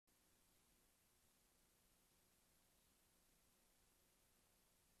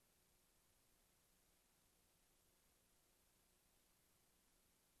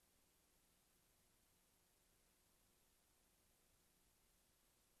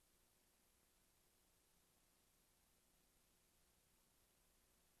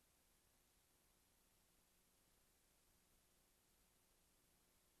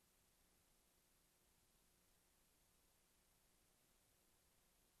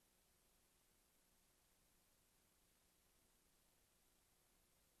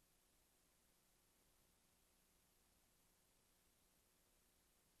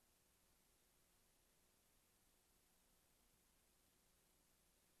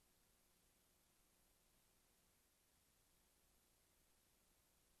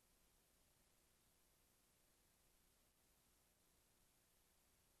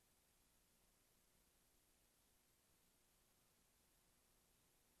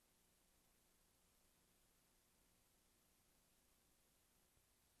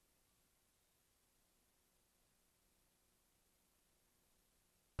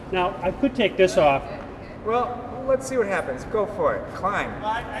Now, I could take this off. Well, let's see what happens. Go for it. Climb.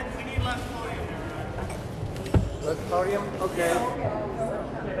 We need less podium there. Less podium? Okay.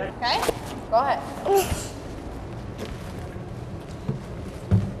 Okay? Go ahead.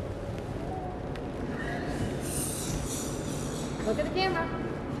 Look at the camera.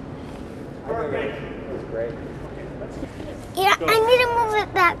 That was great. Yeah, I need to move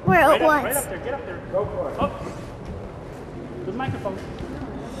it back where it was. Right up there, get up there. Go for it. Oh. The microphone.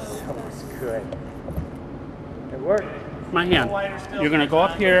 That was good. It worked. My hand. You're going to go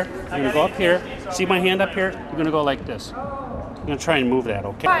up here. You're going to go up here. See my hand up here? You're going to go like this. You're going to try and move that,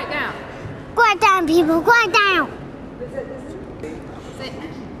 okay? Quiet down. Quiet down, people. Quiet down.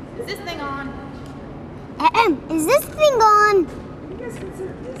 Is this thing on? Is this thing on?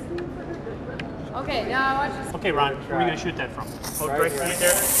 Okay, now I want you to... Okay, Ron, where are you going to shoot that from? Oh, right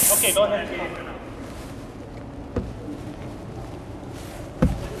there? Okay, go ahead. Play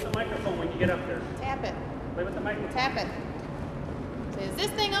with the microphone when you get up there. Tap it. Play with the microphone. Tap it. Say, is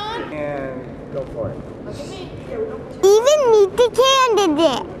this thing on? And go for it. Look at me. Even meet the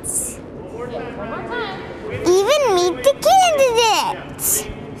candidates. One more time. Even meet the candidates.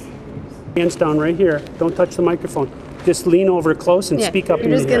 Hands down right here. Don't touch the microphone. Just lean over close and speak up in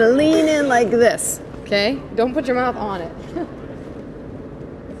You're just the going to ear. lean in like this, okay? Don't put your mouth on it.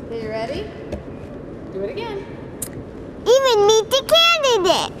 Okay, you ready? Do it again. Even meet the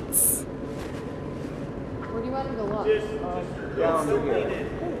candidates. Where do you want him to look? Down here.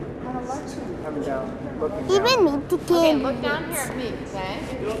 Coming down. Looking down. Even meet the Okay, candidates. look down here at me, okay?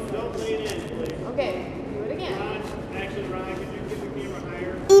 Don't lean in, please. Okay, do it again. Actually, Ron, could you get the camera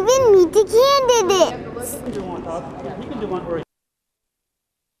higher? Even meet the You candidates. have to look at You can do one up. You can do one where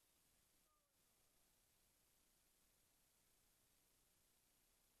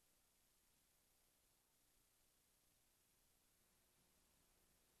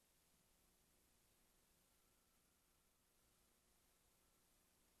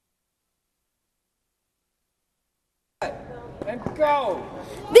And go!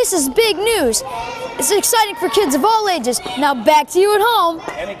 This is big news. It's exciting for kids of all ages. Now back to you at home.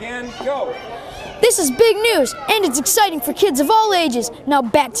 And again, go! This is big news, and it's exciting for kids of all ages. Now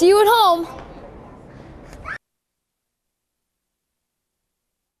back to you at home.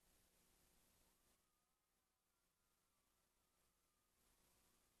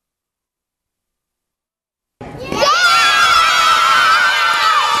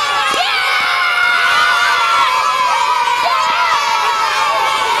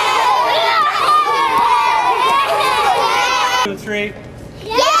 Two, three.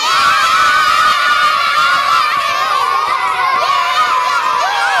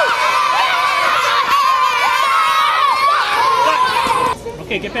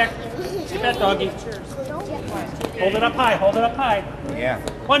 Okay, get back. Get back, doggy. Hold it up high. Hold it up high. Yeah.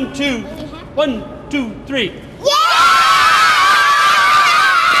 1, 2. 1, 2, 3.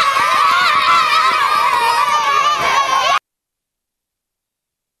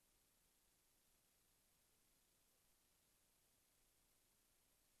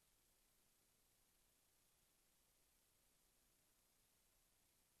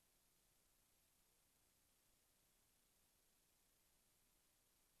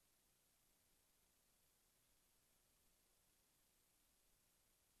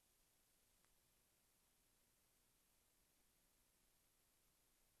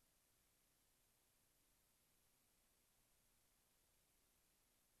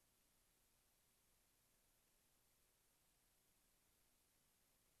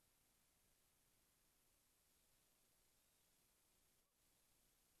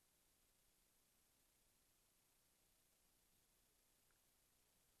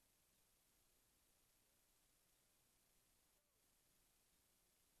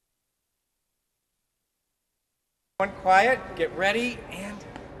 One quiet, get ready, and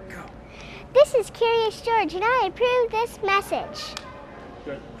go. This is Curious George, and I approve this message.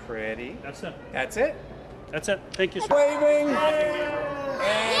 Good. Pretty. That's it. That's it. That's it. Thank you, sir. Waving. And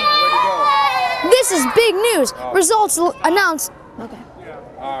where'd you go? This is big news. Results announced. Okay.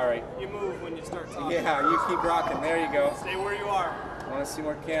 All right. You move when you start talking. Yeah, you keep rocking. There you go. Stay where you are. I want to see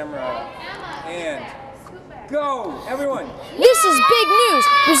more camera. And go, everyone. This is big news.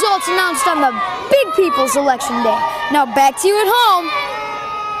 Results announced on the Big People's Election Day. Now back to you at home.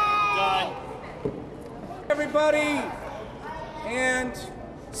 Done. Everybody. And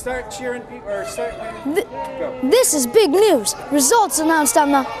start cheering people, or start, go. This is big news. Results announced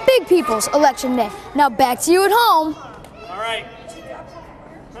on the Big People's Election Day. Now back to you at home. All right.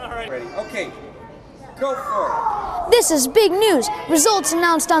 All right. Ready, okay, go for it. This is big news. Results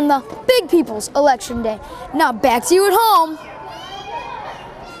announced on the Big People's Election Day. Now back to you at home.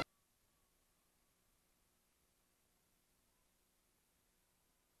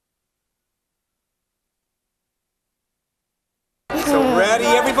 Ready?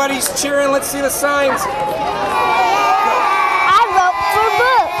 Everybody's cheering. Let's see the signs. I vote for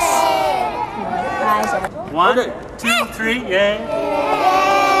books. 1, Okay. 2, 3, yay.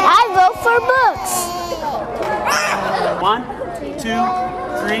 I vote for books. 1, 2, 3,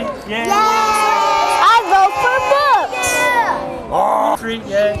 yay. I vote for books. 3,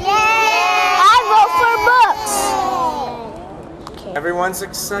 yay. I vote for books. Everyone's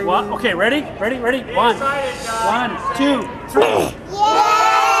excited. One. Okay, ready? Ready? Ready? 1, 1, 2, 3.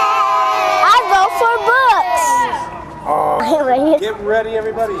 I vote for books. Get ready,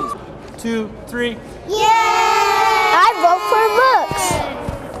 everybody. 2, 3. I vote for books.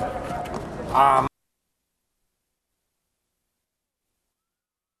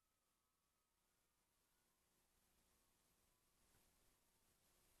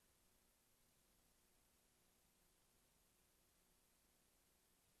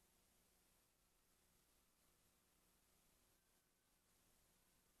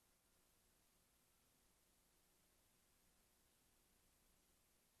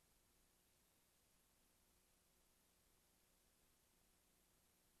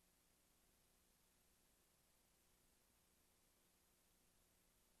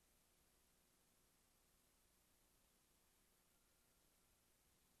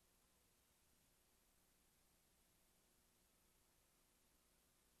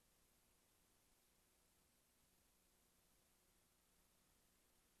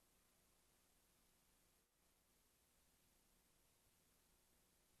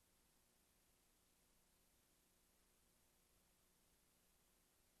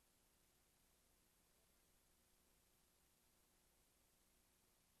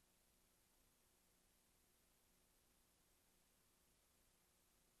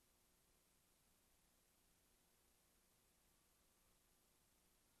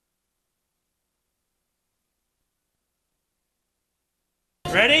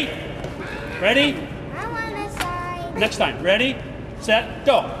 Ready? Ready? I want to sign. Next time. Ready, set,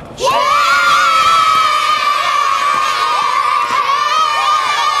 go.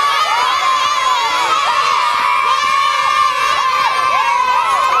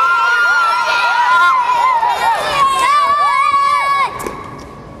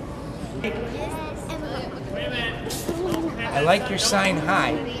 I like your sign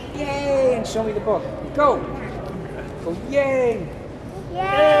high. Yay! And show me the book. Go. Go. Yay.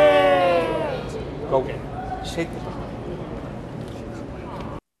 Yay! Go. Shake the book.